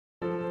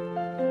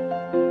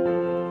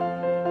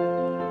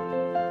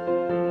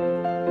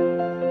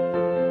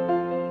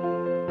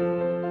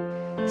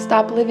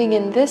Stop living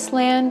in this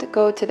land,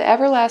 go to the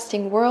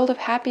everlasting world of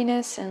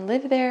happiness and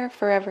live there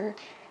forever.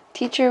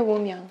 Teacher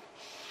Myung.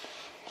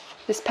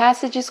 This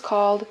passage is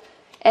called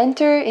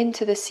Enter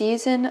into the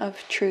Season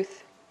of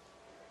Truth.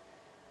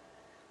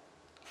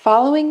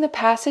 Following the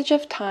passage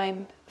of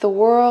time, the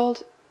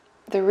world,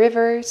 the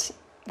rivers,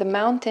 the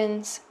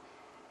mountains,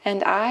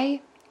 and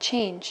I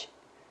change.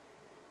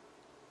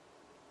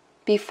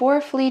 Before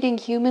fleeting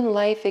human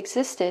life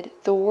existed,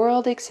 the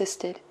world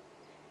existed,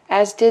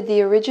 as did the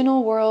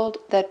original world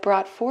that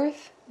brought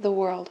forth the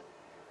world.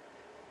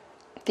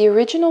 The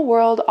original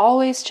world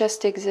always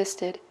just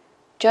existed,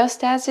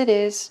 just as it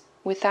is,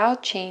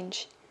 without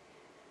change,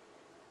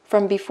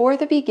 from before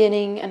the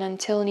beginning and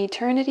until an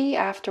eternity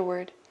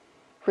afterward,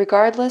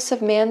 regardless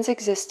of man's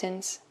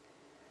existence.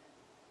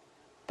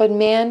 But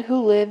man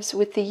who lives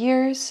with the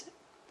years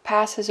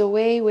passes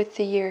away with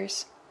the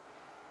years.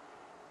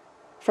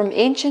 From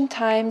ancient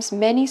times,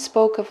 many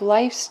spoke of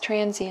life's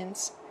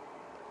transience,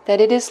 that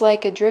it is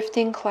like a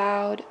drifting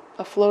cloud,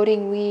 a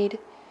floating weed,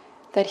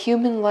 that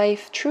human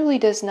life truly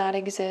does not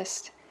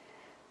exist.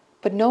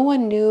 But no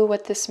one knew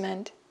what this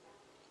meant.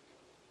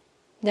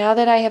 Now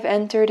that I have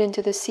entered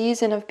into the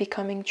season of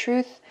becoming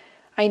truth,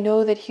 I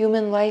know that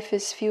human life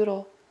is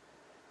futile,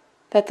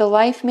 that the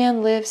life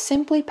man lives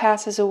simply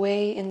passes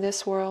away in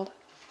this world.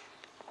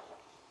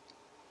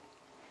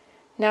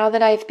 Now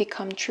that I have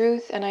become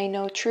truth and I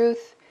know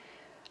truth,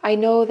 I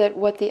know that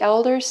what the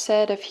elders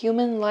said of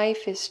human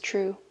life is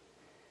true.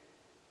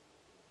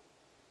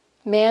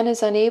 Man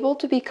is unable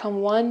to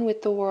become one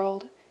with the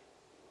world.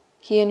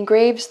 He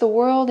engraves the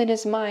world in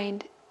his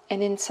mind,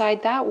 and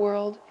inside that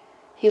world,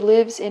 he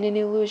lives in an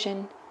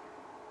illusion.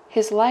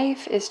 His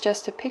life is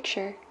just a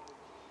picture.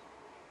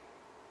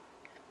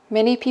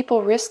 Many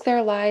people risk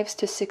their lives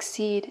to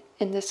succeed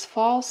in this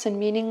false and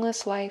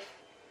meaningless life,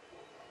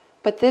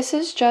 but this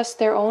is just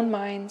their own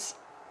minds.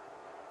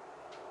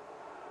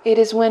 It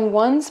is when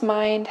one's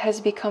mind has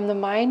become the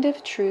mind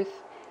of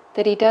truth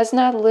that he does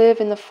not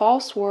live in the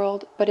false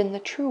world, but in the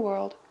true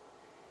world.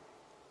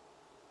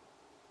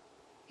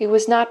 It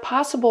was not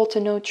possible to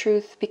know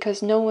truth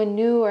because no one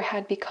knew or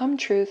had become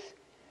truth.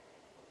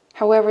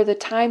 However, the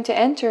time to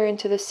enter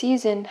into the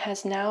season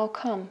has now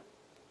come.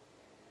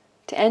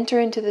 To enter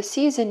into the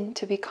season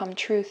to become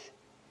truth.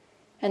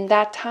 And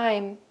that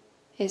time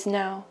is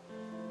now.